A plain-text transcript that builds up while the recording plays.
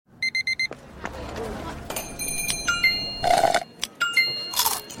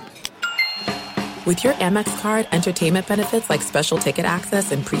With your Amex card, entertainment benefits like special ticket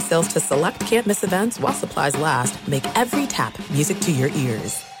access and pre-sales to select can't-miss events while supplies last make every tap music to your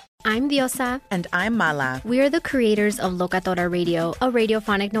ears. I'm Diosa. And I'm Mala. We are the creators of Locatora Radio, a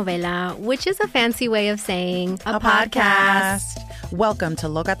radiophonic novela, which is a fancy way of saying a podcast. Welcome to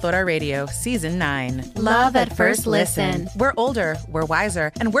Locatora Radio, Season 9. Love at first listen. We're older, we're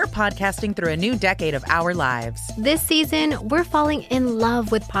wiser, and we're podcasting through a new decade of our lives. This season, we're falling in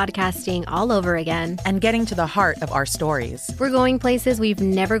love with podcasting all over again. And getting to the heart of our stories. We're going places we've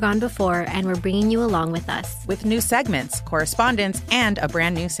never gone before, and we're bringing you along with us. With new segments, correspondence, and a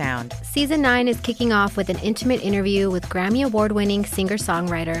brand new sound. Season 9 is kicking off with an intimate interview with Grammy Award-winning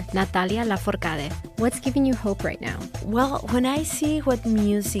singer-songwriter Natalia Lafourcade. What's giving you hope right now? Well, when I see what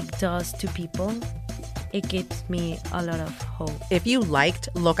music does to people, it gives me a lot of hope. If you liked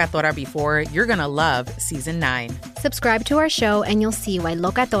Locatora before, you're going to love Season 9. Subscribe to our show and you'll see why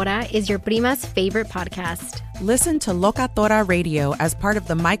Locatora is your prima's favorite podcast. Listen to Locatora Radio as part of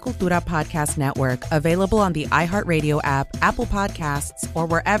the My Cultura Podcast Network, available on the iHeartRadio app, Apple Podcasts, or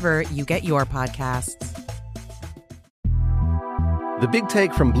wherever you get your podcasts. The Big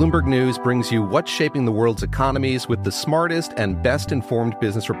Take from Bloomberg News brings you what's shaping the world's economies with the smartest and best-informed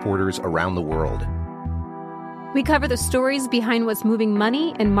business reporters around the world. We cover the stories behind what's moving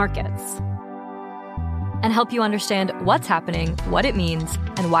money and markets, and help you understand what's happening, what it means,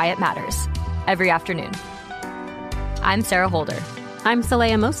 and why it matters every afternoon. I'm Sarah Holder. I'm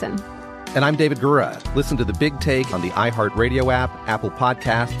Saleha Mohsen. And I'm David Gura. Listen to The Big Take on the iHeartRadio app, Apple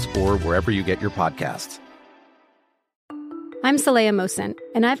Podcasts, or wherever you get your podcasts. I'm Saleha Mohsen,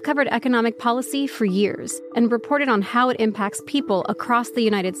 and I've covered economic policy for years and reported on how it impacts people across the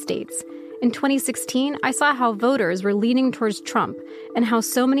United States. In 2016, I saw how voters were leaning towards Trump and how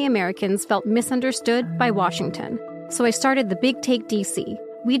so many Americans felt misunderstood by Washington. So I started The Big Take DC.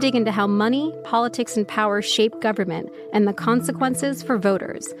 We dig into how money, politics, and power shape government and the consequences for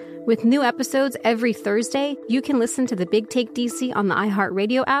voters. With new episodes every Thursday, you can listen to The Big Take DC on the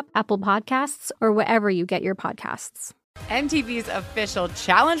iHeartRadio app, Apple Podcasts, or wherever you get your podcasts. MTV's official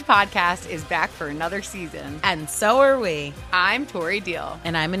Challenge podcast is back for another season. And so are we. I'm Tori Deal.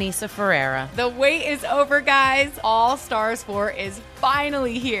 And I'm Anissa Ferreira. The wait is over, guys. All Stars 4 is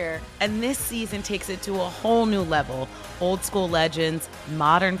finally here. And this season takes it to a whole new level. Old school legends,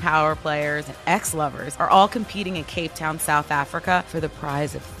 modern power players, and ex-lovers are all competing in Cape Town, South Africa for the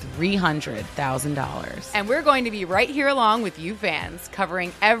prize of $300,000. And we're going to be right here along with you fans,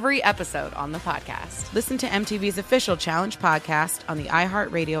 covering every episode on the podcast. Listen to MTV's official Challenge podcast on the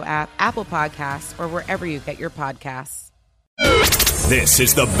iHeartRadio app, Apple Podcasts, or wherever you get your podcasts. This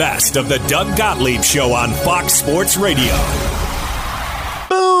is the best of the Doug Gottlieb Show on Fox Sports Radio.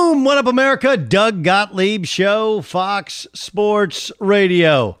 Boom! What up, America? Doug Gottlieb Show, Fox Sports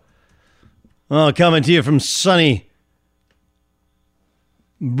Radio. Well, coming to you from sunny,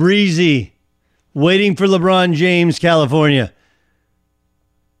 breezy, waiting for LeBron James, California.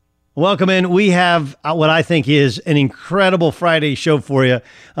 Welcome in. We have what I think is an incredible Friday show for you.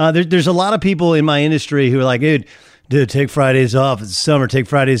 There's a lot of people in my industry who are like, dude, take Fridays off. It's summer. Take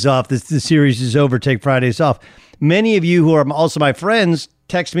Fridays off. The series is over. Take Fridays off. Many of you who are also my friends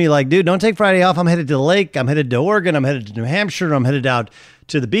text me like, dude, don't take Friday off. I'm headed to the lake. I'm headed to Oregon. I'm headed to New Hampshire. I'm headed out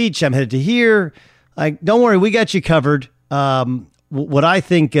to the beach. I'm headed to here. Like, don't worry. We got you covered. What I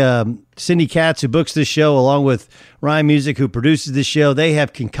think Cindy Katz, who books this show, along with Ryan Music, who produces this show, they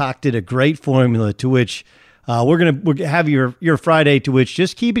have concocted a great formula to which we're gonna have your Friday, to which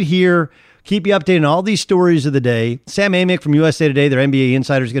just keep it here, keep you updated on all these stories of the day. Sam Amick from USA Today, their NBA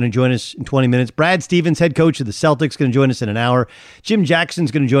insider, is going to join us in 20 minutes. Brad Stevens, head coach of the Celtics, going to join us in an hour. Jim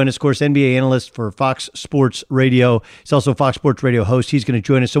Jackson's going to join us, of course, NBA analyst for Fox Sports Radio. He's also a Fox Sports Radio host. He's going to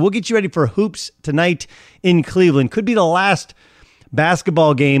join us. So we'll get you ready for hoops tonight in Cleveland. Could be the last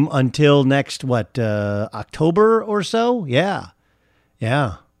basketball game until next, October or so? Yeah.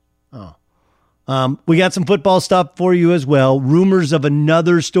 Oh. We got some football stuff for you as well. Rumors of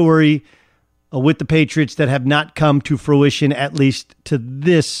another story with the Patriots that have not come to fruition, at least to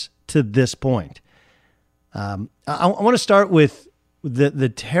this point. I want to start with the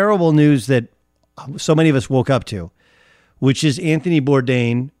terrible news that so many of us woke up to, which is Anthony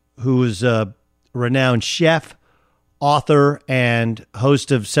Bourdain, who is a renowned chef, author, and host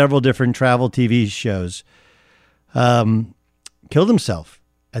of several different travel TV shows, killed himself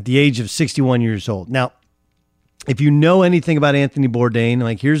at the age of 61 years old. Now, if you know anything about Anthony Bourdain,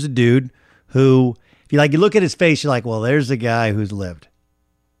 like, here's a dude who, if you look at his face, you're like, well, there's a guy who's lived.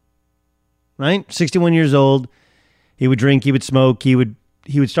 Right? 61 years old. He would drink, he would smoke, he would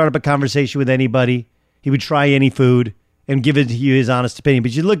start up a conversation with anybody. He would try any food. and give it to you his honest opinion.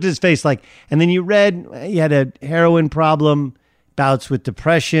 But you looked at his face like, and then you read he had a heroin problem, bouts with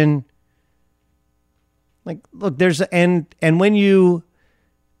depression. Like, look,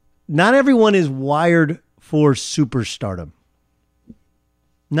 not everyone is wired for superstardom.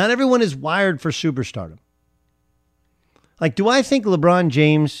 Not everyone is wired for superstardom. Like, do I think LeBron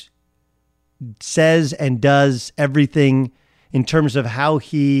James says and does everything in terms of how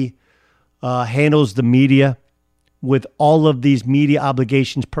he handles the media with all of these media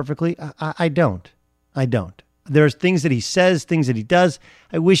obligations perfectly? I don't. There's things that he says, things that he does,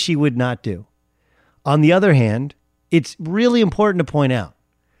 I wish he would not do. On the other hand, it's really important to point out,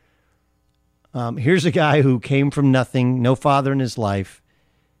 here's a guy who came from nothing, no father in his life,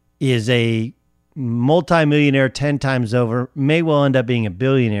 is a multimillionaire 10 times over, may well end up being a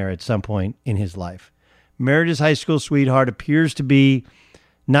billionaire at some point in his life. Married his high school sweetheart, appears to be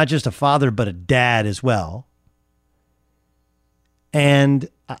not just a father, but a dad as well. And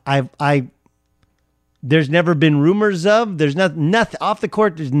there's never been rumors of, there's nothing off the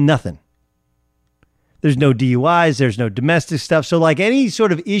court, there's nothing. There's no DUIs, there's no domestic stuff. So like any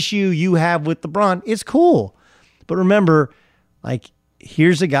sort of issue you have with LeBron, it's cool. But remember, like,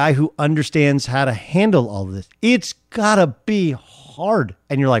 here's a guy who understands how to handle all of this. It's gotta be hard.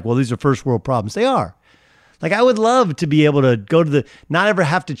 And you're like, well, these are first world problems. They are. Like, I would love to be able to go to not ever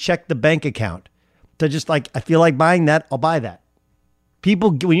have to check the bank account. To just like, I feel like buying that, I'll buy that. People,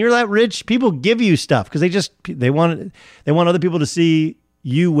 when you're that rich, people give you stuff because they want other people to see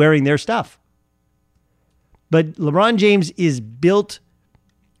you wearing their stuff. But LeBron James is built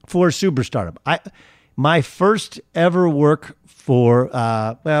for superstardom. My first ever work for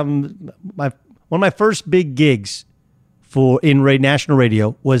one of my first big gigs in national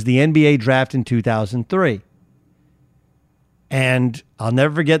radio was the NBA draft in 2003. And I'll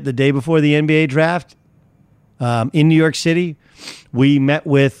never forget the day before the NBA draft in New York City. We met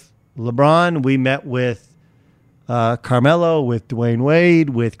with LeBron. We met with Carmelo, with Dwayne Wade,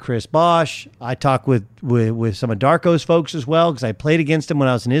 with Chris Bosh. I talked with some of Darko's folks as well because I played against him when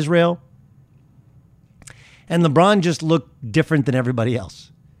I was in Israel. And LeBron just looked different than everybody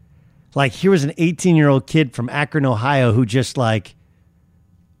else. Like, here was an 18-year-old kid from Akron, Ohio, who just looked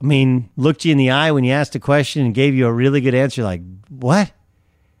you in the eye when you asked a question and gave you a really good answer. Like, what?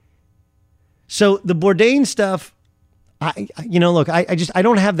 So the Bourdain stuff, I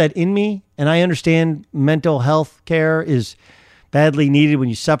don't have that in me, and I understand mental health care is badly needed when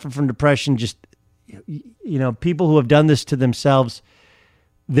you suffer from depression. Just, people who have done this to themselves,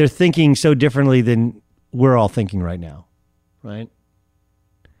 they're thinking so differently than we're all thinking right now, right?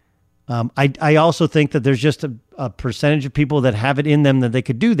 I also think that there's just a percentage of people that have it in them that they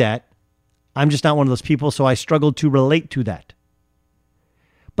could do that. I'm just not one of those people, so I struggle to relate to that.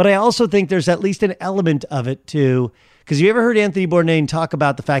 But I also think there's at least an element of it too, because you ever heard Anthony Bourdain talk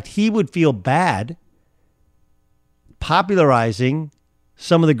about the fact he would feel bad popularizing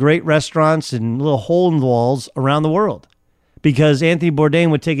some of the great restaurants and little hole in the walls around the world? Because Anthony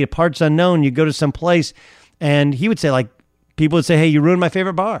Bourdain would take it parts unknown. You go to some place and he would say, like, people would say, hey, you ruined my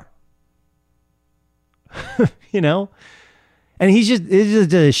favorite bar. And he's just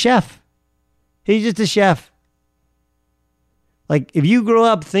a chef. He's just a chef. Like, if you grow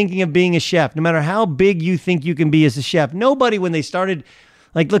up thinking of being a chef, no matter how big you think you can be as a chef, nobody, when they started,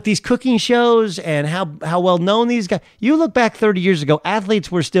 like, look, these cooking shows and how well known these guys, you look back 30 years ago,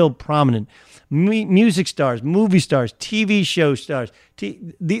 athletes were still prominent. Music stars, movie stars, TV show stars.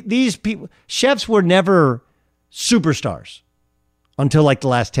 These people, chefs were never superstars until like the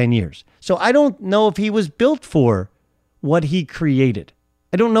last 10 years. So I don't know if he was built for what he created.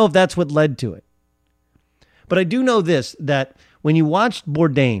 I don't know if that's what led to it. But I do know this, that when you watched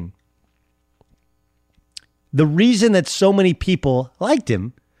Bourdain, the reason that so many people liked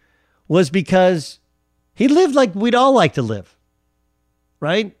him was because he lived like we'd all like to live,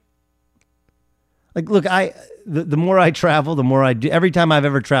 right? Like, look, the more I travel, the more I do. Every time I've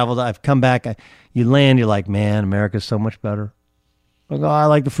ever traveled, I've come back, you land, you're like, man, America's so much better. Like, oh, I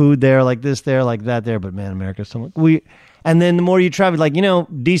like the food there, like this there, like that there, but man, America's so much. And then the more you travel, like,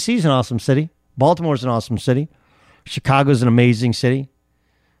 DC's an awesome city. Baltimore's an awesome city. Chicago's an amazing city.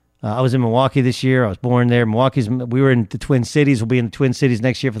 I was in Milwaukee this year. I was born there. We were in the Twin Cities. We'll be in the Twin Cities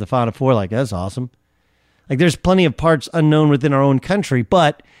next year for the Final Four. Like, that's awesome. Like, there's plenty of parts unknown within our own country,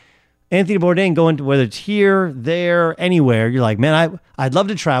 but Anthony Bourdain, going to, whether it's here, there, anywhere, you're like, man, I'd love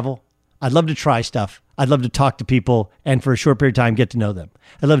to travel. I'd love to try stuff. I'd love to talk to people and for a short period of time, get to know them.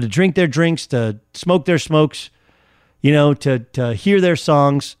 I'd love to drink their drinks, to smoke their smokes, to hear their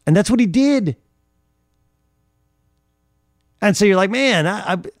songs. And that's what he did. And so you're like, man,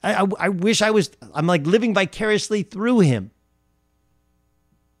 I wish I'm like living vicariously through him.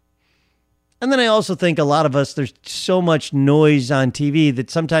 And then I also think a lot of us, there's so much noise on TV that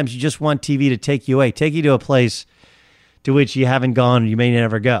sometimes you just want TV to take you away, take you to a place to which you haven't gone and you may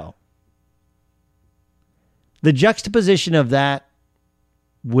never go. The juxtaposition of that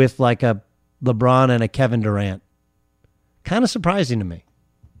with like a LeBron and a Kevin Durant, kind of surprising to me.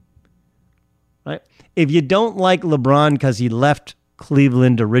 Right? If you don't like LeBron because he left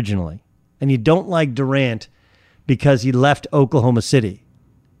Cleveland originally, and you don't like Durant because he left Oklahoma City,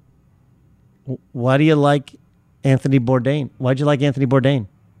 why do you like Anthony Bourdain? Why'd you like Anthony Bourdain?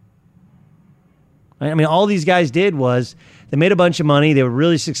 I mean, all these guys did was they made a bunch of money. They were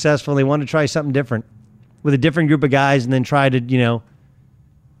really successful. They wanted to try something different with a different group of guys and then try to,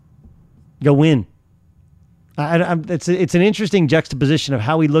 go win. It's an interesting juxtaposition of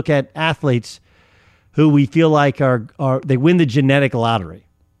how we look at athletes who we feel like they win the genetic lottery.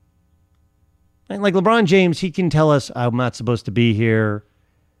 And like LeBron James, he can tell us, I'm not supposed to be here.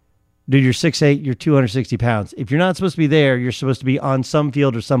 Dude, you're 6'8", you're 260 pounds. If you're not supposed to be there, you're supposed to be on some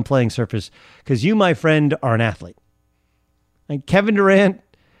field or some playing surface because you, my friend, are an athlete. And Kevin Durant,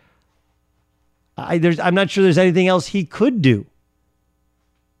 I'm not sure there's anything else he could do.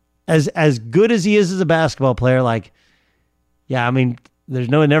 As good as he is as a basketball player, there's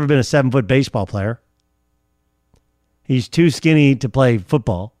never been a 7-foot baseball player. He's too skinny to play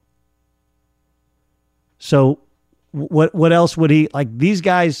football. So what else would he like? These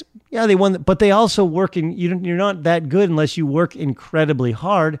guys, yeah, they won, but they also work you're not that good unless you work incredibly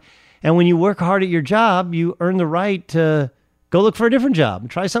hard. And when you work hard at your job, you earn the right to go look for a different job and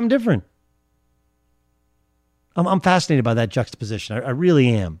try something different. I'm fascinated by that juxtaposition. I really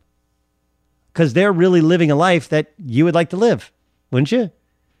am. Because they're really living a life that you would like to live, wouldn't you?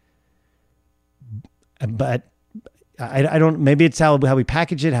 But I don't, maybe it's how we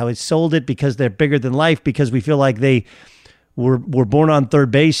package it, how we sold it, because they're bigger than life, because we feel like they were born on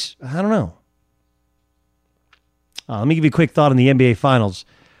third base. I don't know. Let me give you a quick thought on the NBA Finals.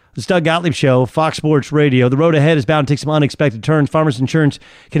 It's Doug Gottlieb Show, Fox Sports Radio. The road ahead is bound to take some unexpected turns. Farmers Insurance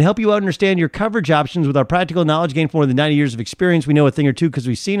can help you understand your coverage options with our practical knowledge gained from more than 90 years of experience. We know a thing or two because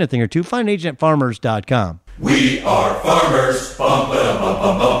we've seen a thing or two. Find an agent at farmers.com. We are farmers. Bum, ba-dum, bum,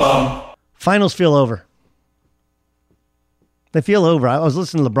 bum, bum, bum. Finals feel over. They feel over. I was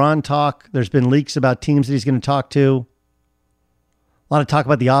listening to LeBron talk. There's been leaks about teams that he's going to talk to. A lot of talk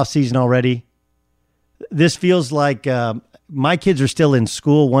about the offseason already. This feels like my kids are still in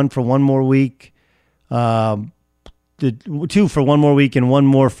school, one for one more week, two for one more week, and one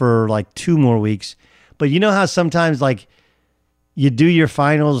more for like 2 more weeks. But you know how sometimes like you do your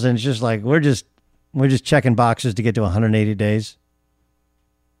finals and it's just like we're just checking boxes to get to 180 days.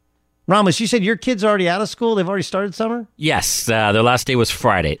 Ramos, you said your kids are already out of school? They've already started summer? Yes. Their last day was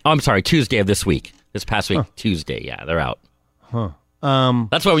Friday. Oh, I'm sorry, Tuesday of this week. This past week, Tuesday. Yeah, they're out. Huh.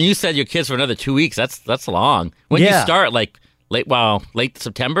 That's why when you said your kids for another 2 weeks, that's long. When do you start? Like late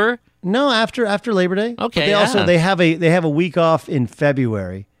September? No, after Labor Day. Okay. But they have a week off in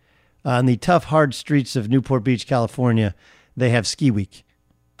February. On the tough, hard streets of Newport Beach, California, they have ski week.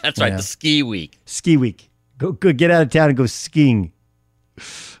 That's right, the ski week. Ski week. Go get out of town and go skiing.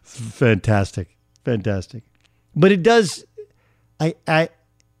 Fantastic. But it does. And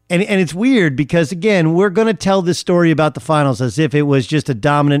it's weird because, again, we're going to tell this story about the finals as if it was just a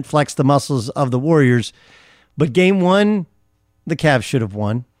dominant flex the muscles of the Warriors. But game 1, the Cavs should have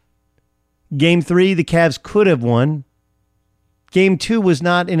won. Game 3, the Cavs could have won. Game 2 was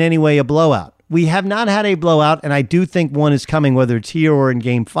not in any way a blowout. We have not had a blowout, and I do think one is coming, whether it's here or in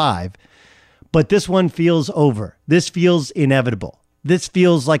game 5. But this one feels over. This feels inevitable. This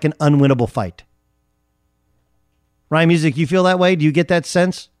feels like an unwinnable fight. Ryan Music, you feel that way? Do you get that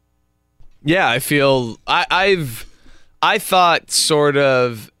sense? Yeah, I feel I thought sort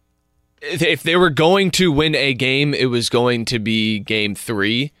of if they were going to win a game, it was going to be game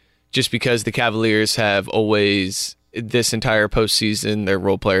 3, just because the Cavaliers have always, this entire postseason, their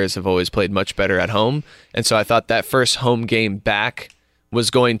role players have always played much better at home. And so I thought that first home game back was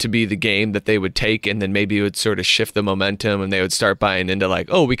going to be the game that they would take, and then maybe it would sort of shift the momentum and they would start buying into like,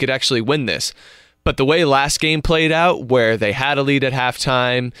 oh, we could actually win this. But the way last game played out, where they had a lead at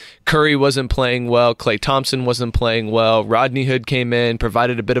halftime, Curry wasn't playing well, Klay Thompson wasn't playing well, Rodney Hood came in,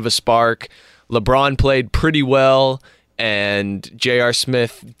 provided a bit of a spark, LeBron played pretty well, and J.R.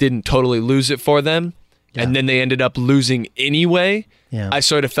 Smith didn't totally lose it for them, and then they ended up losing anyway. Yeah. I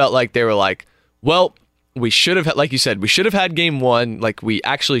sort of felt like they were like, well, we should have, like you said, we should have had game 1, like we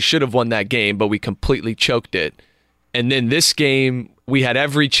actually should have won that game, but we completely choked it. And then this game, we had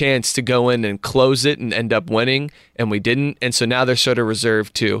every chance to go in and close it and end up winning, and we didn't. And so now they're sort of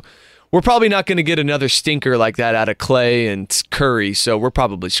reserved too. We're probably not going to get another stinker like that out of Clay and Curry, so we're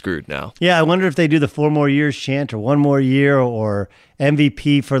probably screwed now. Yeah, I wonder if they do the 4 more years chant or 1 more year or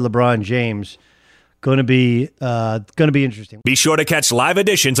MVP for LeBron James. Going to be interesting. Be sure to catch live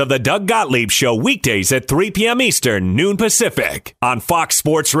editions of the Doug Gottlieb Show weekdays at 3 p.m. Eastern, noon Pacific, on Fox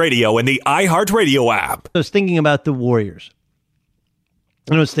Sports Radio and the iHeartRadio app. I was thinking about the Warriors,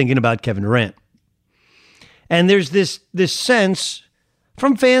 and I was thinking about Kevin Durant. And there's this sense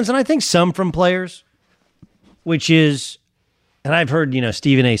from fans, and I think some from players, which is, and I've heard,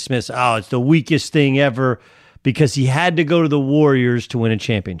 Stephen A. Smith, it's the weakest thing ever because he had to go to the Warriors to win a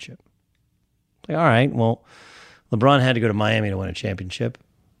championship. All right, well, LeBron had to go to Miami to win a championship.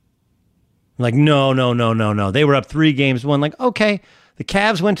 Like, no. They were up 3 games, won. Like, okay, the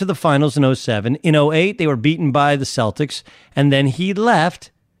Cavs went to the finals in 2007. In 2008, they were beaten by the Celtics, and then he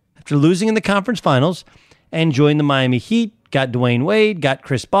left after losing in the conference finals and joined the Miami Heat, got Dwayne Wade, got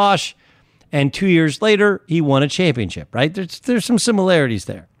Chris Bosh, and 2 years later, he won a championship, right? There's some similarities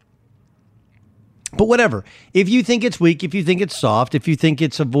there. But whatever. If you think it's weak, if you think it's soft, if you think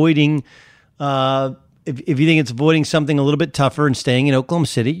it's avoiding... if you think it's avoiding something a little bit tougher and staying in Oklahoma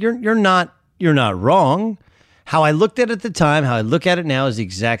City, you're not wrong. How I looked at it at the time, how I look at it now is the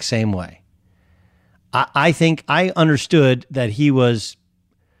exact same way. I think I understood that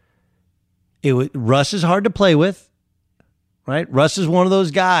Russ is hard to play with, right? Russ is one of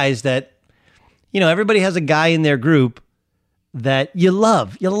those guys that, everybody has a guy in their group that you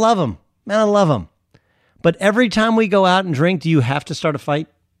love. You love him. Man, I love him. But every time we go out and drink, do you have to start a fight?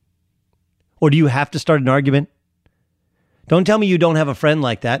 Or do you have to start an argument? Don't tell me you don't have a friend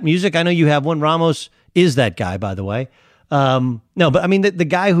like that. Music, I know you have one. Ramos is that guy, by the way. No, but I mean, the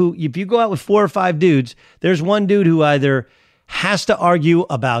guy who, if you go out with 4 or 5 dudes, there's one dude who either has to argue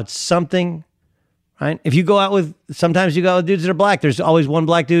about something, right? If you go out with, sometimes you go out with dudes that are black. There's always one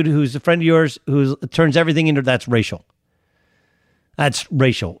black dude who's a friend of yours who turns everything into, that's racial. That's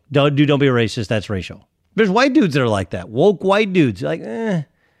racial. Don't be a racist. That's racial. There's white dudes that are like that. Woke white dudes. Like,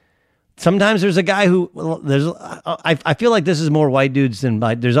 Sometimes there's a guy who, I feel like this is more white dudes than,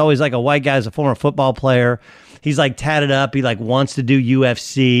 there's always like a white guy as a former football player. He's like tatted up. He like wants to do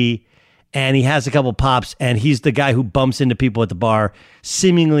UFC and he has a couple pops and he's the guy who bumps into people at the bar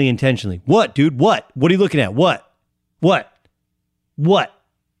seemingly intentionally. What, dude? What? What are you looking at? What?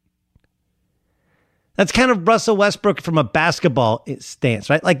 That's kind of Russell Westbrook from a basketball stance,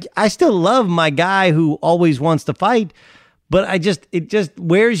 right? Like, I still love my guy who always wants to fight, but it just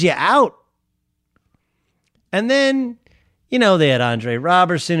wears you out. And then, they had Andre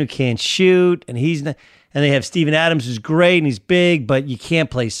Robertson who can't shoot, and they have Steven Adams who's great and he's big, but you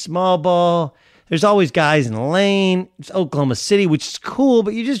can't play small ball. There's always guys in the lane. It's Oklahoma City, which is cool,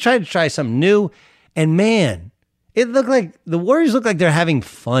 but you just try to try something new. And man, the Warriors look like they're having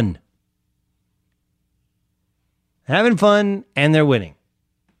fun. Having fun, and they're winning.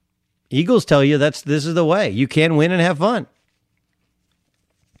 Eagles tell you this is the way. You can win and have fun.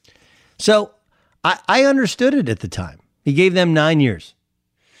 So I understood it at the time. He gave them 9 years.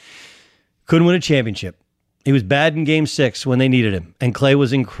 Couldn't win a championship. He was bad in Game 6 when they needed him. And Clay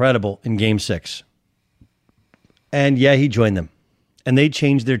was incredible in Game 6. And yeah, he joined them. And they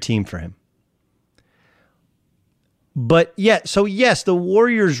changed their team for him. But yeah, so yes, the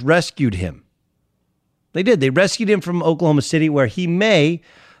Warriors rescued him. They did. They rescued him from Oklahoma City where he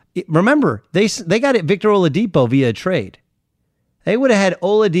remember, they got Victor Oladipo via a trade. They would have had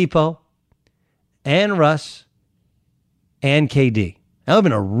Oladipo and Russ and KD. That would have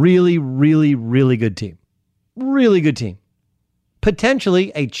been a really, really, really good team. Really good team.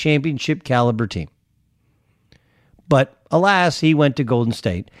 Potentially a championship caliber team. But alas, he went to Golden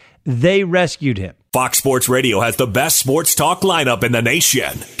State. They rescued him. Fox Sports Radio has the best sports talk lineup in the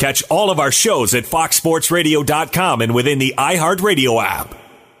nation. Catch all of our shows at foxsportsradio.com and within the iHeartRadio app.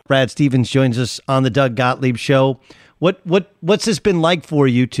 Brad Stevens joins us on the Doug Gottlieb Show. What's this been like for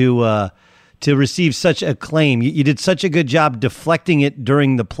you to receive such acclaim? You did such a good job deflecting it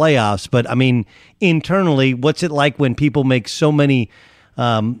during the playoffs, but I mean, internally, what's it like when people make so many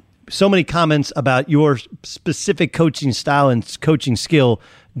comments about your specific coaching style and coaching skill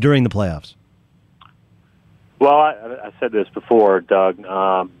during the playoffs? Well, I said this before, Doug.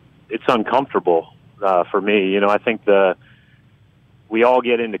 It's uncomfortable for me. I think we all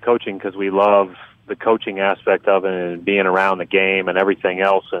get into coaching because we love the coaching aspect of it and being around the game and everything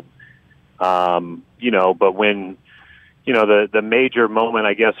else. And, but when, the major moment,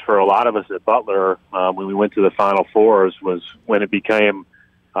 I guess, for a lot of us at Butler when we went to the Final Fours was when it became,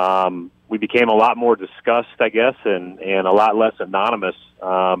 we became a lot more discussed, I guess, and a lot less anonymous.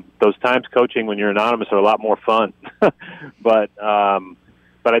 Those times coaching when you're anonymous are a lot more fun. But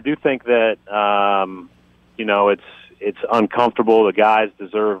I do think that, it's uncomfortable. The guys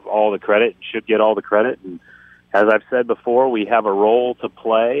deserve all the credit and should get all the credit. And as I've said before, we have a role to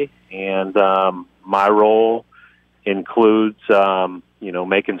play, and my role includes,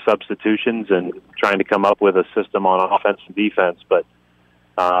 making substitutions and trying to come up with a system on offense and defense. But,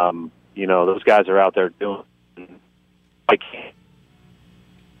 those guys are out there doing it. I can't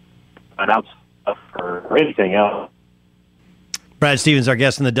announce stuff or anything else. Brad Stevens, our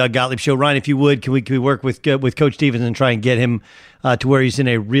guest on the Doug Gottlieb Show. Ryan, if you would, can we work with Coach Stevens and try and get him to where he's in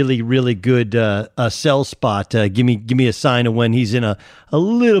a really, really good sell spot? Give me a sign of when he's in a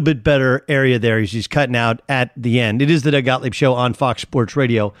little bit better area there. He's cutting out at the end. It is the Doug Gottlieb Show on Fox Sports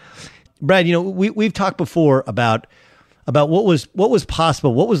Radio. Brad, we've talked before about what was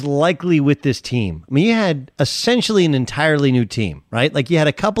possible, what was likely with this team. I mean, you had essentially an entirely new team, right? Like you had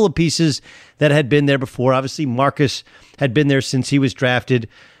a couple of pieces that had been there before. Obviously, Marcus had been there since he was drafted.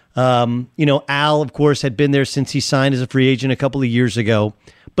 Al, of course, had been there since he signed as a free agent a couple of years ago.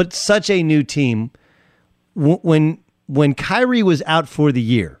 But such a new team. When Kyrie was out for the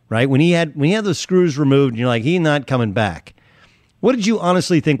year, right? When he had those screws removed, and you're like, he's not coming back. What did you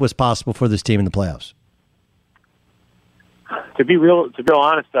honestly think was possible for this team in the playoffs? To be real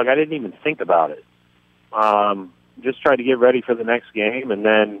honest, Doug, I didn't even think about it. Just tried to get ready for the next game, and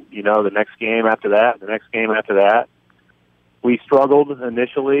then the next game after that, the next game after that. We struggled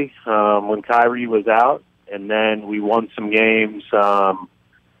initially when Kyrie was out, and then we won some games.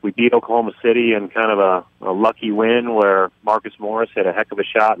 We beat Oklahoma City in kind of a lucky win where Marcus Morris hit a heck of a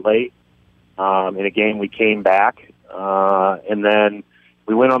shot late in a game we came back. And then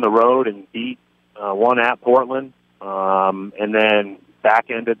we went on the road and beat one at Portland. And then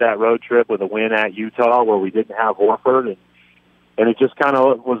back-ended that road trip with a win at Utah where we didn't have Horford. And it just kind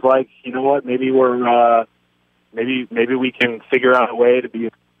of was like, you know what, maybe we're maybe we can figure out a way to be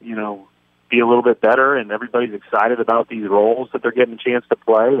a little bit better, and everybody's excited about these roles that they're getting a chance to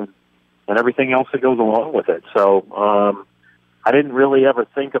play and everything else that goes along with it. So I didn't really ever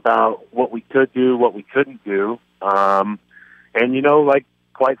think about what we could do, what we couldn't do.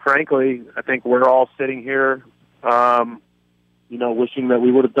 Quite frankly, I think we're all sitting here wishing that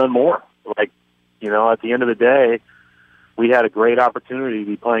we would have done more. At the end of the day, we had a great opportunity to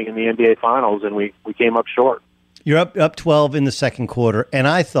be playing in the NBA Finals, and we came up short. You're up 12 in the second quarter, and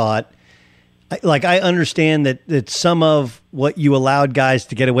I thought, I understand that some of what you allowed guys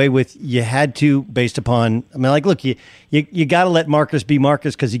to get away with, you had to, based upon, look, you got to let Marcus be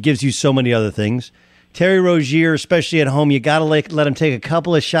Marcus because he gives you so many other things. Terry Rozier, especially at home, you got to let him take a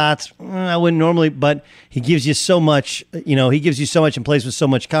couple of shots. I wouldn't normally, but he gives you so much, he gives you so much and plays with so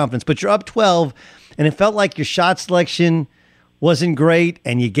much confidence. But you're up 12, and it felt like your shot selection wasn't great,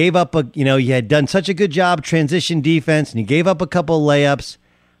 and you gave up you had done such a good job transition defense, and you gave up a couple of layups.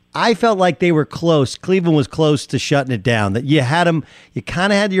 I felt like they were close. Cleveland was close to shutting it down. That you had them, you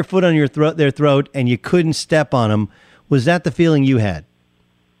kind of had your foot on their throat, and you couldn't step on them. Was that the feeling you had?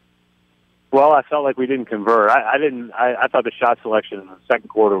 Well, I felt like we didn't convert. I thought the shot selection in the second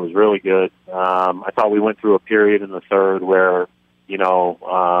quarter was really good. I thought we went through a period in the third where, we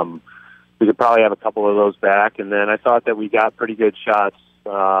could probably have a couple of those back. And then I thought that we got pretty good shots,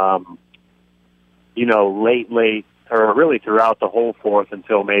 late, or really throughout the whole fourth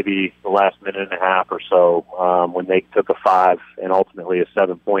until maybe the last minute and a half or so, when they took a 5 and ultimately a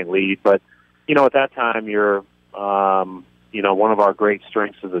 7-point lead. But, at that time, you're, one of our great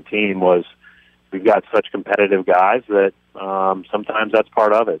strengths as a team was we've got such competitive guys that sometimes that's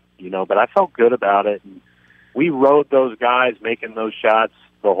part of it, But I felt good about it. And we rode those guys making those shots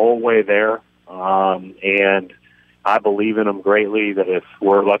the whole way there. And I believe in them greatly that if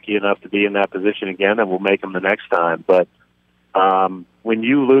we're lucky enough to be in that position again, then we'll make them the next time. But when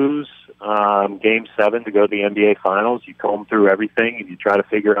you lose Game 7 to go to the NBA Finals, you comb through everything and you try to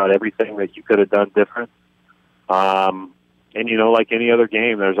figure out everything that you could have done different. And, like any other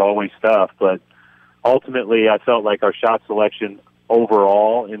game, there's always stuff. But ultimately, I felt like our shot selection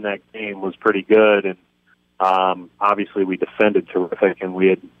overall in that game was pretty good. And obviously, we defended terrific, and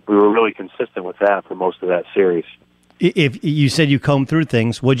we were really consistent with that for most of that series. If you said you combed through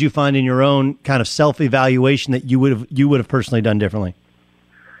things, what'd you find in your own kind of self-evaluation that you would have personally done differently?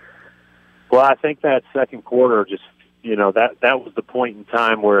 Well, I think that second quarter just, that was the point in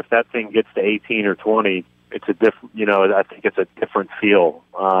time where if that thing gets to 18 or 20, it's a different, I think it's a different feel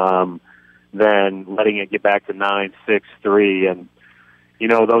than letting it get back to 9, 6, 3. And,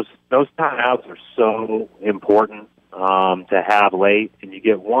 those timeouts are so important. to have late, and you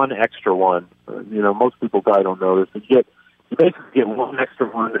get one extra one. Most people probably don't know this, but you basically get one extra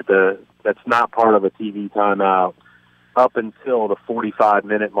one that's not part of a TV timeout up until the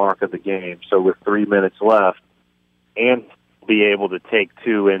 45-minute mark of the game. So with 3 minutes left, and be able to take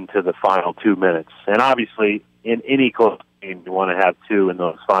two into the final 2 minutes. And obviously, in any close game, you want to have two in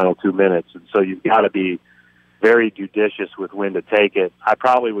those final 2 minutes. And so you've got to be very judicious with when to take it. I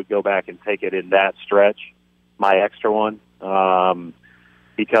probably would go back and take it in that stretch, my extra one,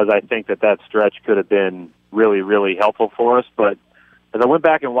 because I think that stretch could have been really, really helpful for us. But as I went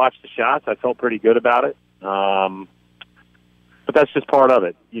back and watched the shots, I felt pretty good about it. But that's just part of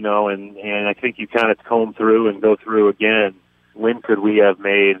it, and I think you kind of comb through and go through again, when could we have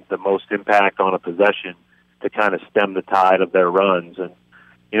made the most impact on a possession to kind of stem the tide of their runs? And,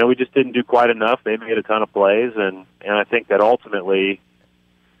 we just didn't do quite enough. They made a ton of plays, and I think that ultimately,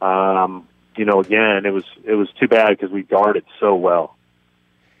 again, it was too bad because we guarded so well.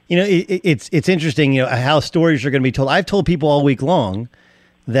 It's interesting, how stories are going to be told. I've told people all week long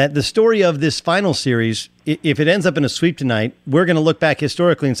that the story of this final series, if it ends up in a sweep tonight, we're going to look back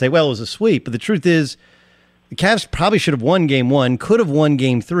historically and say, well, it was a sweep. But the truth is, the Cavs probably should have won Game 1, could have won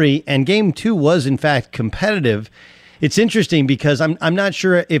Game 3, and Game 2 was, in fact, competitive. It's interesting because I'm not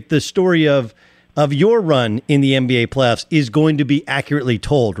sure if the story of your run in the NBA playoffs is going to be accurately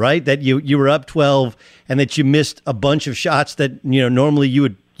told, right? That you were up 12 and that you missed a bunch of shots that normally you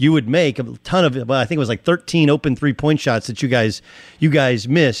would make a ton of. Well, I think it was like 13 open 3-point shots that you guys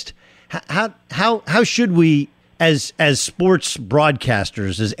missed. How should we, as sports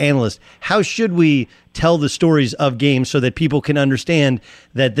broadcasters, as analysts, how should we tell the stories of games so that people can understand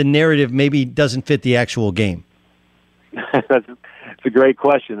that the narrative maybe doesn't fit the actual game? It's a great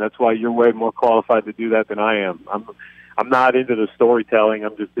question. That's why you're way more qualified to do that than I am. I'm not into the storytelling.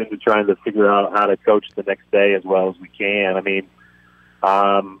 I'm just into trying to figure out how to coach the next day as well as we can. I mean,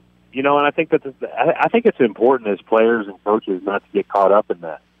 and I think I think it's important as players and coaches not to get caught up in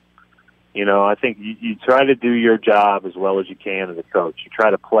that. I think you try to do your job as well as you can as a coach. You try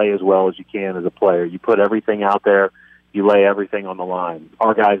to play as well as you can as a player. You put everything out there. You lay everything on the line.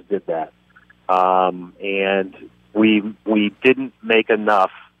 Our guys did that. And we didn't make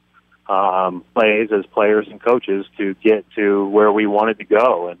enough plays as players and coaches to get to where we wanted to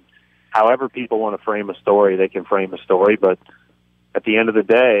go. And however people want to frame a story, they can frame a story. But at the end of the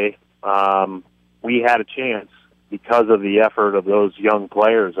day, we had a chance because of the effort of those young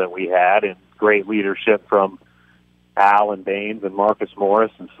players that we had and great leadership from Al and Baines and Marcus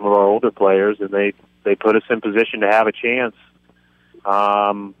Morris and some of our older players, and they put us in position to have a chance.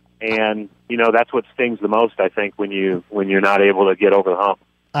 And that's what stings the most, I think, when you're not able to get over the hump.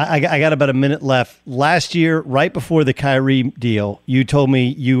 I got about a minute left. Last year, right before the Kyrie deal, you told me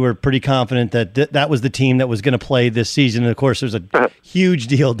you were pretty confident that that was the team that was going to play this season. And of course, there's a huge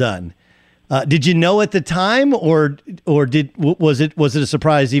deal done. Did you know at the time, or was it a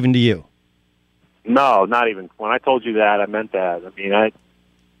surprise even to you? No, not even. When I told you that, I meant that. I mean,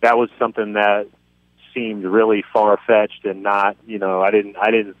 that was something that seemed really far-fetched and not. I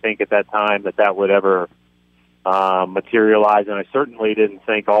didn't think at that time that would ever materialize, and I certainly didn't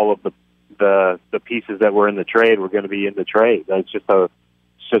think all of the pieces that were in the trade were going to be in the trade. It's just a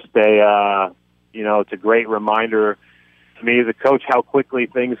it's a great reminder to me as a coach how quickly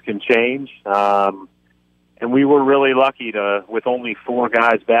things can change. And we were really lucky with only 4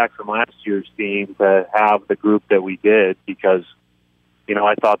 guys back from last year's team, to have the group that we did, because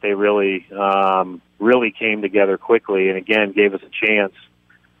I thought they really came together quickly, and again gave us a chance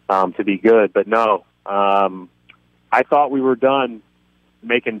to be good. But no. I thought we were done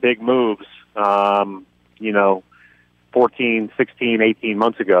making big moves, 14, 16, 18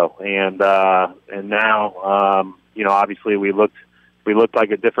 months ago. And now, obviously we looked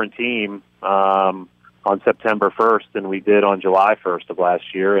like a different team on September 1st than we did on July 1st of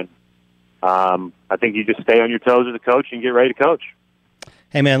last year. And I think you just stay on your toes as a coach and get ready to coach.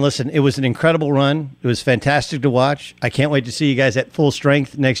 Hey, man, listen, it was an incredible run. It was fantastic to watch. I can't wait to see you guys at full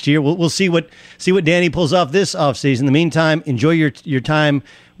strength next year. We'll see what Danny pulls off this offseason. In the meantime, enjoy your time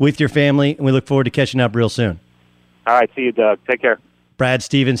with your family, and we look forward to catching up real soon. All right, see you, Doug. Take care. Brad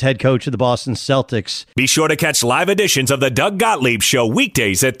Stevens, head coach of the Boston Celtics. Be sure to catch live editions of the Doug Gottlieb Show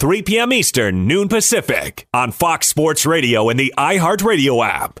weekdays at 3 p.m. Eastern, noon Pacific, on Fox Sports Radio and the iHeartRadio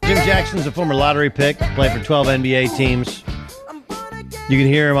app. Jim Jackson's a former lottery pick, played for 12 NBA teams. You can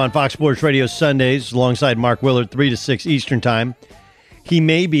hear him on Fox Sports Radio Sundays alongside Mark Willard, 3 to 6 Eastern Time. He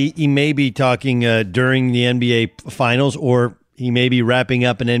may be talking during the NBA Finals, or he may be wrapping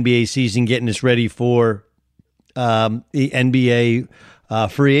up an NBA season, getting us ready for the NBA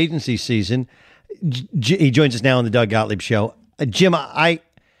free agency season. He joins us now on the Doug Gottlieb Show. Jim, I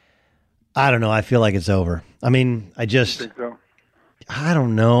don't know. I feel like it's over. I mean, I think so? I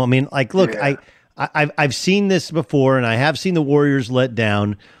don't know. I mean, like, look, yeah. I've seen this before, and I have seen the Warriors let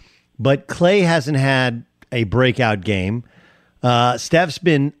down, but Klay hasn't had a breakout game. Steph's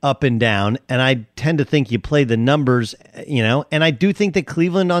been up and down, and I tend to think you play the numbers, and I do think that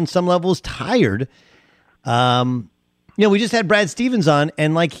Cleveland on some level is tired. We just had Brad Stevens on,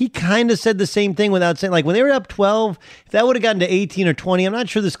 and like he kind of said the same thing without saying, like when they were up 12, if that would have gotten to 18 or 20, I'm not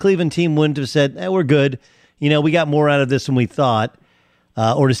sure this Cleveland team wouldn't have said, we're good. We got more out of this than we thought.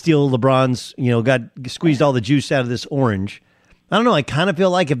 Or to steal LeBron's, got squeezed all the juice out of this orange. I don't know. I kind of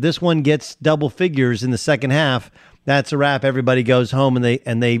feel like if this one gets double figures in the second half, that's a wrap. Everybody goes home and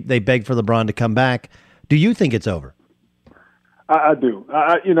they beg for LeBron to come back. Do you think it's over? I do.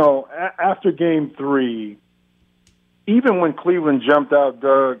 After Game 3, even when Cleveland jumped out,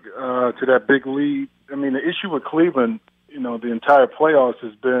 Doug, to that big lead, I mean, the issue with Cleveland, the entire playoffs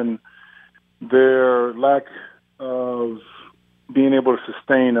has been their lack of being able to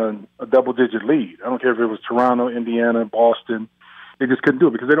sustain a double-digit lead. I don't care if it was Toronto, Indiana, Boston. They just couldn't do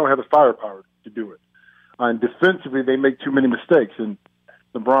it because they don't have the firepower to do it. And defensively, they make too many mistakes. And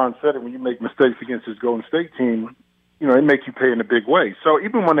LeBron said it, when you make mistakes against his Golden State team, they make you pay in a big way. So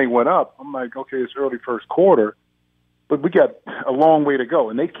even when they went up, I'm like, okay, it's early first quarter, but we got a long way to go.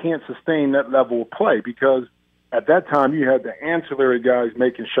 And they can't sustain that level of play because at that time you had the ancillary guys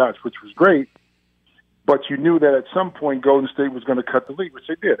making shots, which was great. But you knew that at some point Golden State was going to cut the lead, which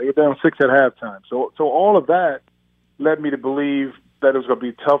they did. They were down 6 at halftime. So all of that led me to believe that it was going to be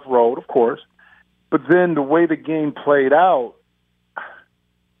a tough road, of course. But then the way the game played out,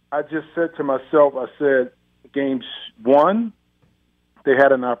 I just said to myself, Game 1, they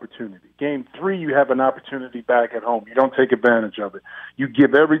had an opportunity. Game 3, you have an opportunity back at home. You don't take advantage of it. You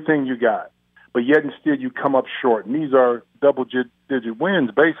give everything you got. But yet instead you come up short. And these are double-digit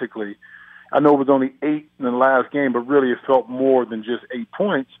wins, basically. I know it was only 8 in the last game, but really it felt more than just 8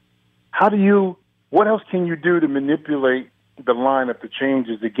 points. What else can you do to manipulate the lineup, the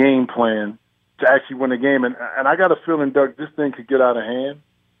changes, the game plan to actually win a game? And I got a feeling, Doug, this thing could get out of hand,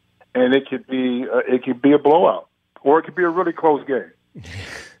 and it could be a blowout, or it could be a really close game.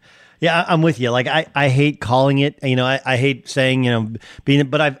 Yeah, I'm with you. Like I hate calling it. I hate saying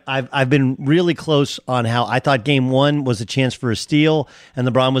but I've been really close on how I thought Game 1 was a chance for a steal, and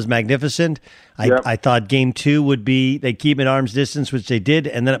LeBron was magnificent. I thought Game 2 would be they keep at arm's distance, which they did,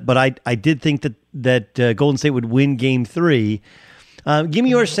 but I did think that Golden State would win Game 3. Give me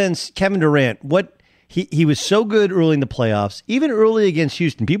your sense, Kevin Durant. What he was so good early in the playoffs, even early against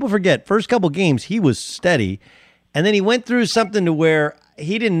Houston. People forget first couple games he was steady, and then he went through something to where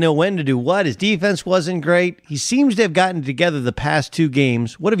he didn't know when to do what. His defense wasn't great. He seems to have gotten together the past 2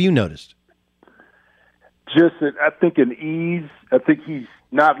 games. What have you noticed? I think an ease. I think he's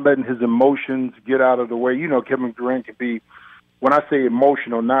not letting his emotions get out of the way. Kevin Durant can be, when I say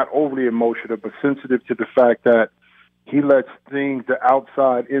emotional, not overly emotional, but sensitive to the fact that he lets the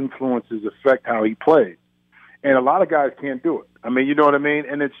outside influences affect how he plays. And a lot of guys can't do it. I mean, you know what I mean?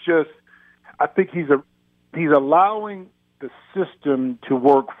 And it's just, I think he's allowing the system to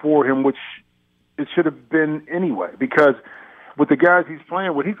work for him, which it should have been anyway, because with the guys he's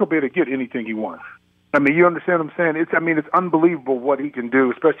playing with, he's going to be able to get anything he wants. I mean, you understand what I'm saying? It's unbelievable what he can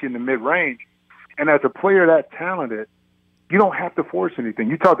do, especially in the mid-range. And as a player that talented, you don't have to force anything.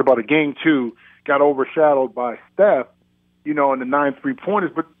 You talked about a Game 2 got overshadowed by Steph, in the 9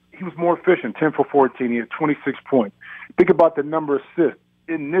 3-pointers, but he was more efficient, 10 for 14. He had 26 points. Think about the number of assists.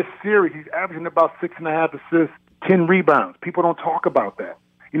 In this series, he's averaging about 6.5 assists, 10 rebounds. People don't talk about that,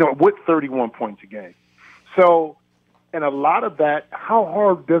 with 31 points a game. So, and a lot of that, how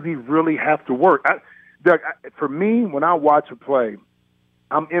hard does he really have to work? For me, when I watch a play,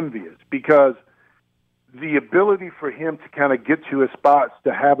 I'm envious because the ability for him to kind of get to his spots,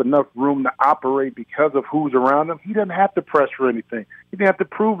 to have enough room to operate because of who's around him, he doesn't have to pressure anything. He doesn't have to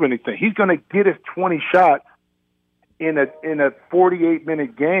prove anything. He's going to get his 20 shots in a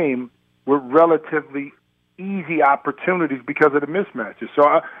 48-minute game with relatively easy opportunities because of the mismatches. So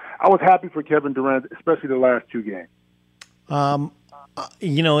I was happy for Kevin Durant, especially the last 2 games.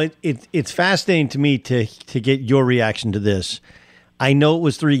 It's fascinating to me to get your reaction to this. I know it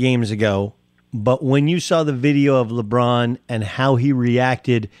was 3 games ago, but when you saw the video of LeBron and how he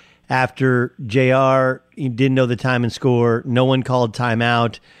reacted after JR didn't know the time and score, no one called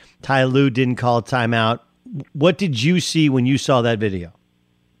timeout, Ty Lue didn't call timeout. What did you see when you saw that video?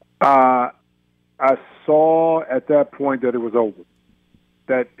 I saw at that point that it was over.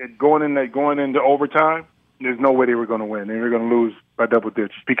 That going into overtime, there's no way they were going to win. They were going to lose by double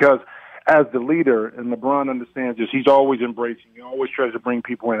digits because as the leader, and LeBron understands this, he's always embracing. He always tries to bring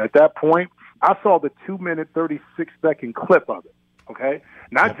people in. At that point, I saw the 2-minute, 36-second clip of it, okay?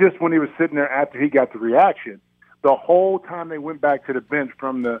 Not just when he was sitting there after he got the reaction. The whole time they went back to the bench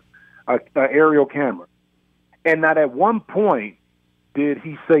from the aerial camera. And not at one point did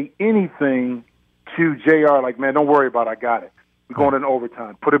he say anything to JR like, man, don't worry about it, I got it. We're going in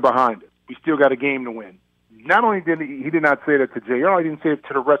overtime. Put it behind us. We still got a game to win. Not only did he did not say that to JR, he didn't say it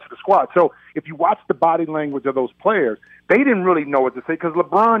to the rest of the squad. So if you watch the body language of those players, they didn't really know what to say because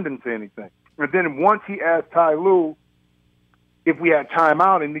LeBron didn't say anything. And then once he asked Ty Lue if we had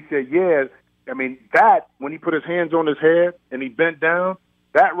timeout, and he said, yeah, I mean, that, when he put his hands on his head and he bent down,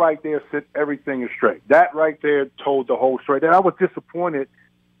 that right there set everything straight. That right there told the whole story. And I was disappointed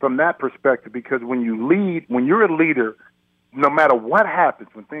from that perspective because when you lead, when you're a leader, no matter what happens,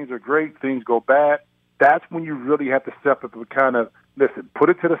 when things are great, things go bad, that's when you really have to step up and kind of, listen, put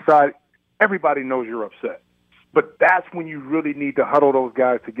it to the side. Everybody knows you're upset. But that's when you really need to huddle those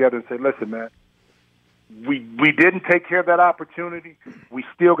guys together and say, listen, man, we didn't take care of that opportunity. We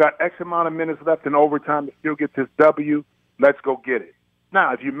still got X amount of minutes left in overtime to still get this W. Let's go get it.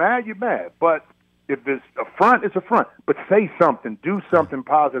 Now, if you're mad, you're mad. But if it's a front, it's a front. But say something. Do something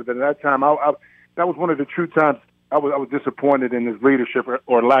positive. And at that time, that was one of the true times I was disappointed in his leadership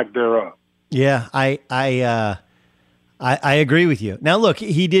or lack thereof. Yeah, I agree with you. Now, look,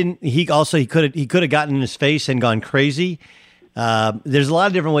 he didn't. He could have gotten in his face and gone crazy. There's a lot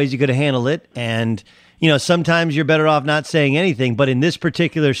of different ways you could have handled it, and sometimes you're better off not saying anything. But in this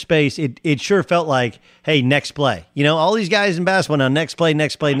particular space, it sure felt like, hey, next play. All these guys in basketball now, next play,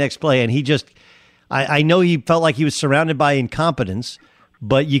 and he just. I know he felt like he was surrounded by incompetence,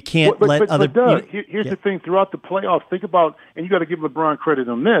 but you can't let other. But Doug, here's the thing: throughout the playoffs, think about, and you got to give LeBron credit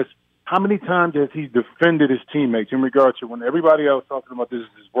on this. How many times has he defended his teammates in regards to when everybody else talking about this is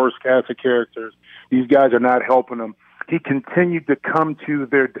his worst cast of characters, these guys are not helping him, he continued to come to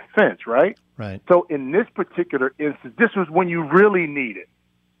their defense, right? Right. So in this particular instance, this was when you really need it.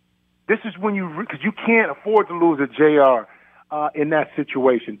 This is when because you can't afford to lose a JR in that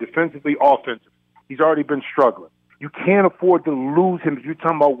situation, defensively, offensively. He's already been struggling. You can't afford to lose him if you're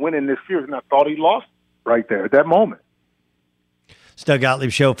talking about winning this series, and I thought he lost right there at that moment. It's Doug Gottlieb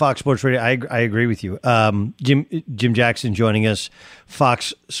Show, Fox Sports Radio. I agree with you. Jim Jackson joining us,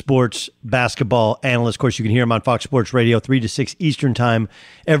 Fox Sports basketball analyst. Of course, you can hear him on Fox Sports Radio, 3 to 6 Eastern time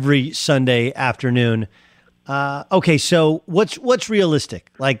every Sunday afternoon. Okay, so what's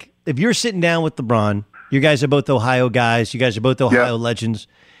realistic? Like, if you're sitting down with LeBron, you guys are both Ohio guys, you guys are both Ohio legends,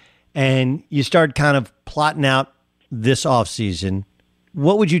 and you start kind of plotting out this offseason,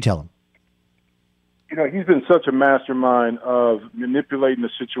 what would you tell him? He's been such a mastermind of manipulating the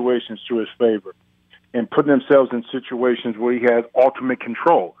situations to his favor and putting themselves in situations where he has ultimate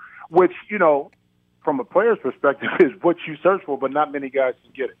control, which, from a player's perspective is what you search for, but not many guys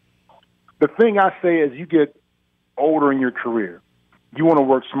can get it. The thing I say is you get older in your career, you want to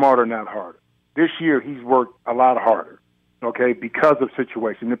work smarter, not harder. This year he's worked a lot harder, okay, because of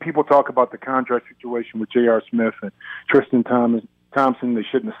situation. And people talk about the contract situation with J.R. Smith and Tristan Thompson, they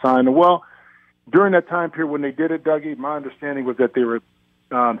shouldn't have signed him. Well, during that time period when they did it, Dougie, my understanding was that they were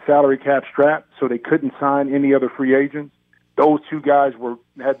salary cap strapped, so they couldn't sign any other free agents. Those two guys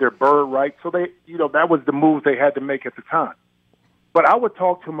had their bird right, so they, that was the move they had to make at the time. But I would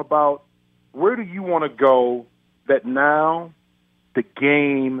talk to him about where do you want to go that now the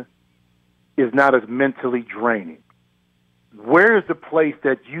game is not as mentally draining? Where is the place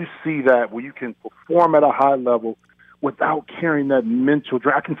that you see that where you can perform at a high level without carrying that mental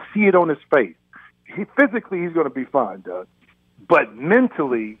drain? I can see it on his face. Physically, he's going to be fine, Doug. But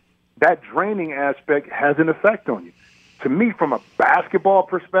mentally, that draining aspect has an effect on you. To me, from a basketball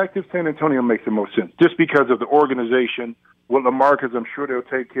perspective, San Antonio makes the most sense just because of the organization. With LaMarcus, I'm sure they'll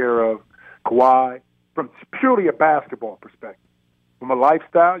take care of Kawhi. From purely a basketball perspective. From a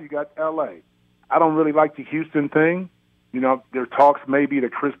lifestyle, you got L.A. I don't really like the Houston thing. There are talks maybe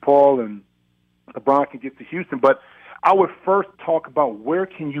that Chris Paul and LeBron can get to Houston. But I would first talk about where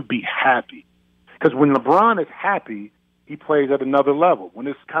can you be happy. Because when LeBron is happy, he plays at another level. When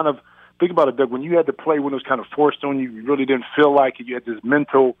it's kind of, think about it, Doug, when you had to play when it was kind of forced on you, you really didn't feel like it, you had this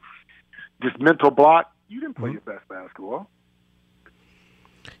mental block, you didn't play your best basketball.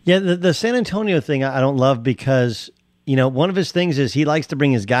 Yeah, the San Antonio thing I don't love because, one of his things is he likes to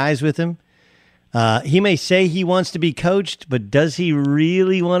bring his guys with him. He may say he wants to be coached, but does he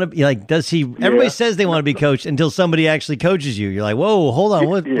really want to be, everybody says they want to be coached until somebody actually coaches you. You're like, whoa, hold on,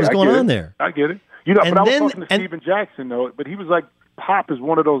 what's going on there? I get it. But I was talking to Steven Jackson, though, but he was like, Pop is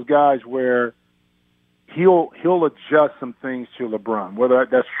one of those guys where he'll adjust some things to LeBron. Whether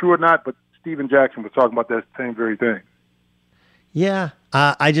that's true or not, but Steven Jackson was talking about that same very thing. Yeah,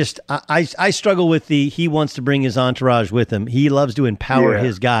 I struggle with he wants to bring his entourage with him. He loves to empower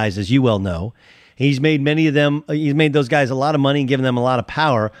his guys, as you well know. He's made those guys a lot of money and given them a lot of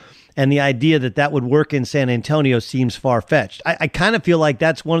power. And the idea that would work in San Antonio seems far-fetched. I kind of feel like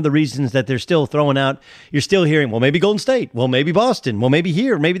that's one of the reasons that they're still throwing out, you're still hearing, well, maybe Golden State, well, maybe Boston, well, maybe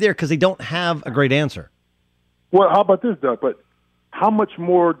here, maybe there, because they don't have a great answer. Well, how about this, Doug? But how much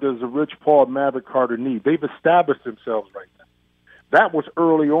more does a Rich Paul, Maverick Carter need? They've established themselves right now. That was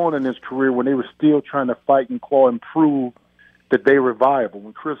early on in his career when they were still trying to fight and claw and prove that they were viable.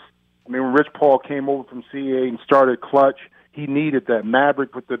 When Rich Paul came over from CA and started Clutch, he needed that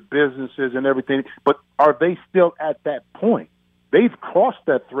Maverick with the businesses and everything. But are they still at that point? They've crossed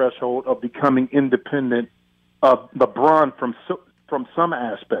that threshold of becoming independent of LeBron from some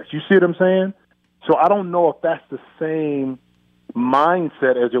aspects. You see what I'm saying? So I don't know if that's the same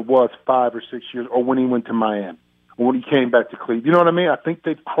mindset as it was 5 or 6 years, or when he went to Miami, or when he came back to Cleveland. You know what I mean? I think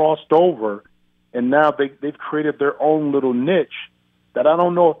they've crossed over, and now they've created their own little niche that I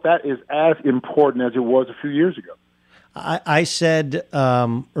don't know if that is as important as it was a few years ago. I said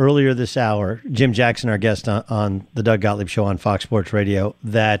earlier this hour, Jim Jackson, our guest on the Doug Gottlieb Show on Fox Sports Radio,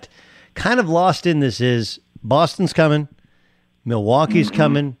 that kind of lost in this is Boston's coming, Milwaukee's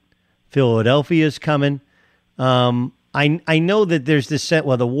coming, Philadelphia's coming. I know that there's this set,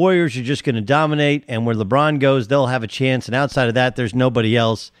 well, the Warriors are just going to dominate, and where LeBron goes, they'll have a chance, and outside of that, there's nobody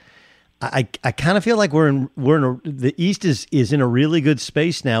else. I kind of feel like the East is in a really good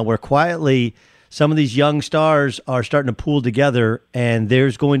space now, where quietly some of these young stars are starting to pool together, and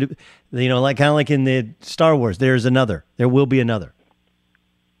there's going to, kind of like in the Star Wars, there will be another.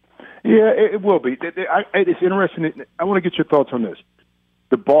 Yeah, it will be. It's interesting. I want to get your thoughts on this.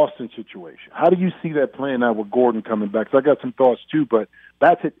 The Boston situation. How do you see that playing out with Gordon coming back? 'Cause I got some thoughts too, but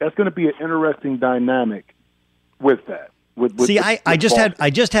that's going to be an interesting dynamic with that. I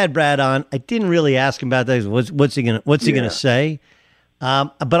just had Brad on. I didn't really ask him about that. What's he gonna say?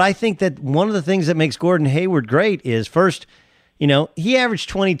 But I think that one of the things that makes Gordon Hayward great is, first, he averaged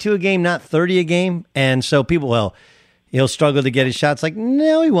 22 a game, not 30 a game, and so people, he'll struggle to get his shots. Like,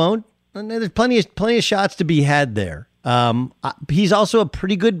 no, he won't. And there's plenty of shots to be had there. He's also a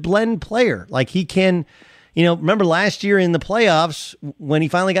pretty good blend player. Like, he can, remember last year in the playoffs, when he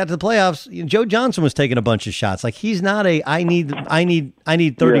finally got to the playoffs, Joe Johnson was taking a bunch of shots. Like, he's not I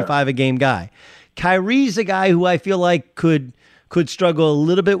need 35 a game guy. Kyrie's a guy who I feel like could struggle a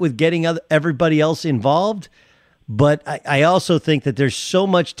little bit with getting everybody else involved. But I also think that there's so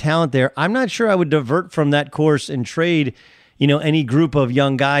much talent there. I'm not sure I would divert from that course and trade any group of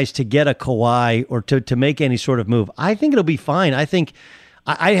young guys to get a Kawhi or to make any sort of move. I think it'll be fine. I think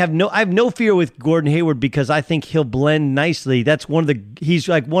I have no fear with Gordon Hayward, because I think he'll blend nicely. He's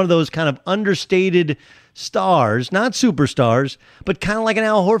like one of those kind of understated stars, not superstars, but kind of like an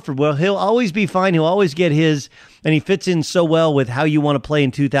Al Horford. Well, he'll always be fine. He'll always get his, and he fits in so well with how you want to play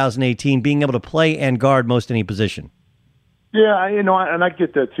in 2018, being able to play and guard most any position. Yeah, and I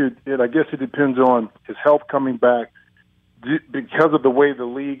get that too. And I guess it depends on his health coming back. Because of the way the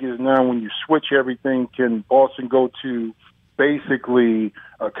league is now, when you switch everything, can Boston go to basically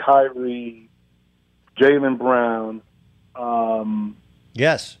a Kyrie, Jaylen Brown,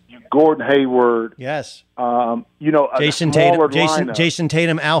 yes, Gordon Hayward, yes, Jason Tatum,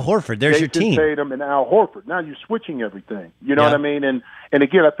 Al Horford. There's your team. Jason Tatum and Al Horford. Now you're switching everything. You know what I mean? And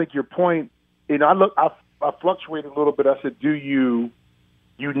again, I think your point. I fluctuated a little bit. I said, do you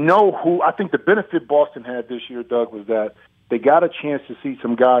know who? I think the benefit Boston had this year, Doug, was that they got a chance to see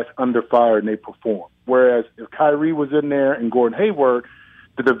some guys under fire and they performed. Whereas if Kyrie was in there and Gordon Hayward,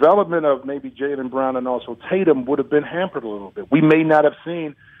 the development of maybe Jaylen Brown and also Tatum would have been hampered a little bit. We may not have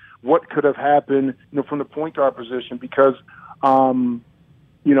seen what could have happened, from the point guard position because, Kyrie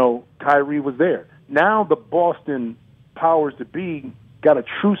was there. Now the Boston powers to be got a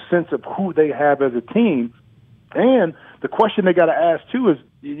true sense of who they have as a team. And the question they got to ask, too, is,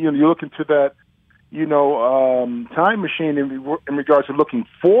 you look into that, time machine in regards to looking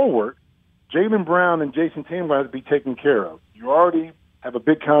forward. Jaylen Brown and Jason Tatum have to be taken care of. You already have a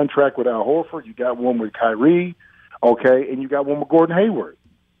big contract with Al Horford. You got one with Kyrie, okay, and you got one with Gordon Hayward.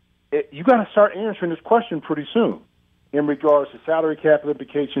 You got to start answering this question pretty soon in regards to salary cap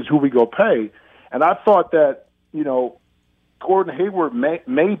implications, who we go pay. And I thought that, Gordon Hayward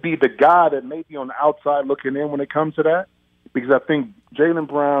may be the guy that may be on the outside looking in when it comes to that, because I think Jaylen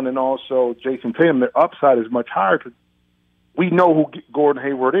Brown and also Jason Tatum, their upside is much higher. We know who Gordon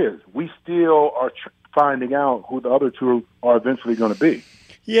Hayward is. We still are finding out who the other two are eventually going to be.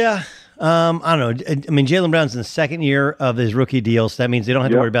 Yeah, I don't know. I mean, Jaylen Brown's in the second year of his rookie deal, so that means they don't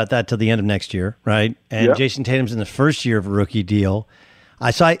have to worry about that till the end of next year, right? And Jason Tatum's in the first year of a rookie deal.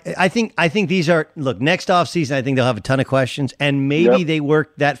 I think these are, look, next offseason, I think they'll have a ton of questions, and maybe they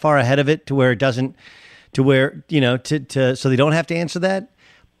work that far ahead of it to where it doesn't, to where, so they don't have to answer that.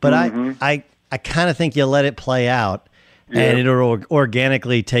 But I kind of think you let it play out, and it'll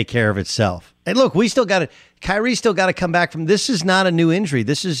organically take care of itself. And look, Kyrie's still got to come back from, this is not a new injury.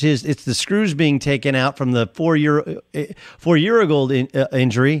 This is it's the screws being taken out from the 4-year-old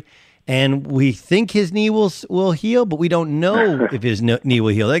injury. And we think his knee will heal, but we don't know if his knee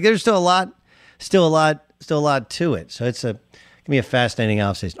will heal. Like, there's still a lot to it. So it's gonna be a fascinating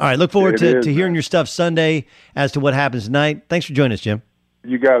offseason. All right, look forward to hearing your stuff Sunday as to what happens tonight. Thanks for joining us, Jim.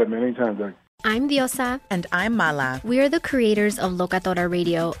 You got it, man. Anytime, Doug. I'm Diosa. And I'm Mala. We are the creators of Locatora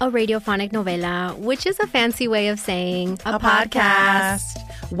Radio, a radiophonic novela, which is a fancy way of saying a podcast.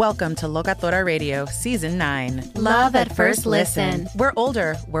 Welcome to Locatora Radio, Season 9. Love at first listen. We're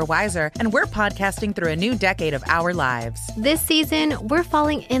older, we're wiser, and we're podcasting through a new decade of our lives. This season, we're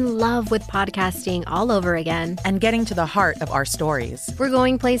falling in love with podcasting all over again. And getting to the heart of our stories. We're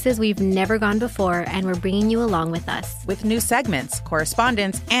going places we've never gone before, and we're bringing you along with us. With new segments,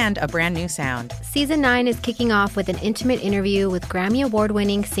 correspondence, and a brand new sound. Season 9 is kicking off with an intimate interview with Grammy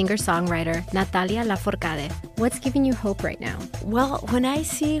Award-winning singer-songwriter Natalia Lafourcade. What's giving you hope right now? Well, when I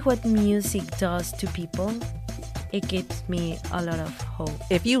see what music does to people, it gives me a lot of hope.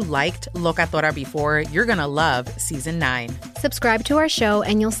 If you liked Locatora before, you're going to love Season 9. Subscribe to our show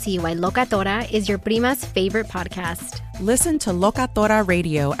and you'll see why Locatora is your prima's favorite podcast. Listen to Locatora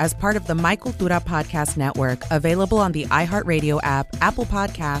Radio as part of the My Cultura Podcast Network, available on the iHeartRadio app, Apple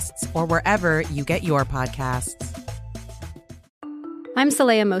Podcasts, or wherever you get your podcasts. I'm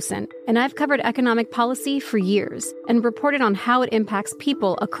Saleha Mohsen, and I've covered economic policy for years and reported on how it impacts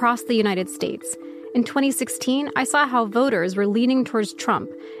people across the United States. In 2016, I saw how voters were leaning towards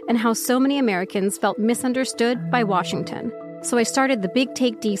Trump and how so many Americans felt misunderstood by Washington. So I started The Big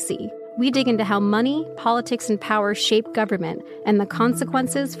Take DC. We dig into how money, politics, and power shape government and the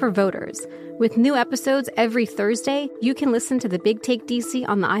consequences for voters. With new episodes every Thursday, you can listen to The Big Take DC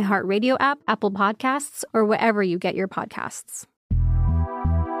on the iHeartRadio app, Apple Podcasts, or wherever you get your podcasts.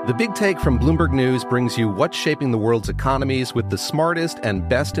 The Big Take from Bloomberg News brings you what's shaping the world's economies with the smartest and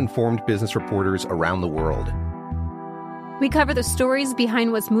best-informed business reporters around the world. We cover the stories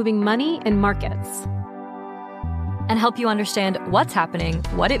behind what's moving money and markets. And help you understand what's happening,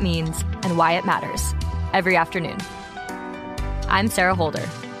 what it means, and why it matters. Every afternoon. I'm Sarah Holder.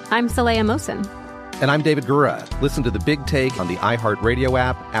 I'm Saleha Mohsen. And I'm David Gura. Listen to The Big Take on the iHeartRadio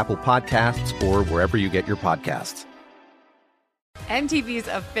app, Apple Podcasts, or wherever you get your podcasts. MTV's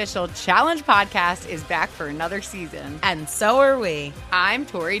official Challenge podcast is back for another season. And so are we. I'm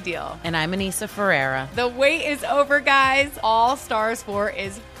Tori Deal. And I'm Anissa Ferreira. The wait is over, guys. All Stars 4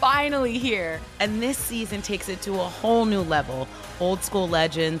 is finally here. And this season takes it to a whole new level. Old school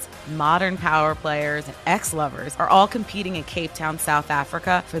legends, modern power players, and ex-lovers are all competing in Cape Town, South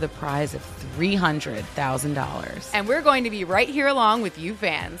Africa for the prize of $300,000. And we're going to be right here along with you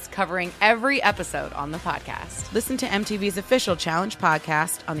fans, covering every episode on the podcast. Listen to MTV's official Challenge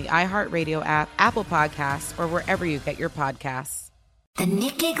podcast on the iHeartRadio app, Apple Podcasts, or wherever you get your podcasts. The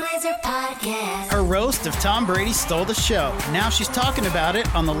Nikki Glaser Podcast. Her roast of Tom Brady stole the show. Now she's talking about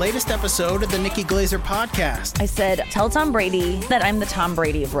it on the latest episode of the Nikki Glaser Podcast. I said, tell Tom Brady that I'm the Tom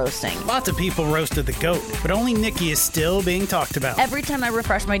Brady of roasting. Lots of people roasted the GOAT, but only Nikki is still being talked about. Every time I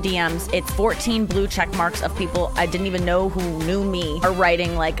refresh my DMs, it's 14 blue check marks of people I didn't even know who knew me are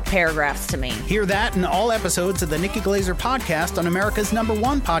writing like paragraphs to me. Hear that in all episodes of the Nikki Glaser Podcast on America's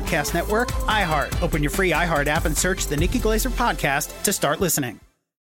 #1 podcast network, iHeart. Open your free iHeart app and search the Nikki Glaser Podcast to start listening.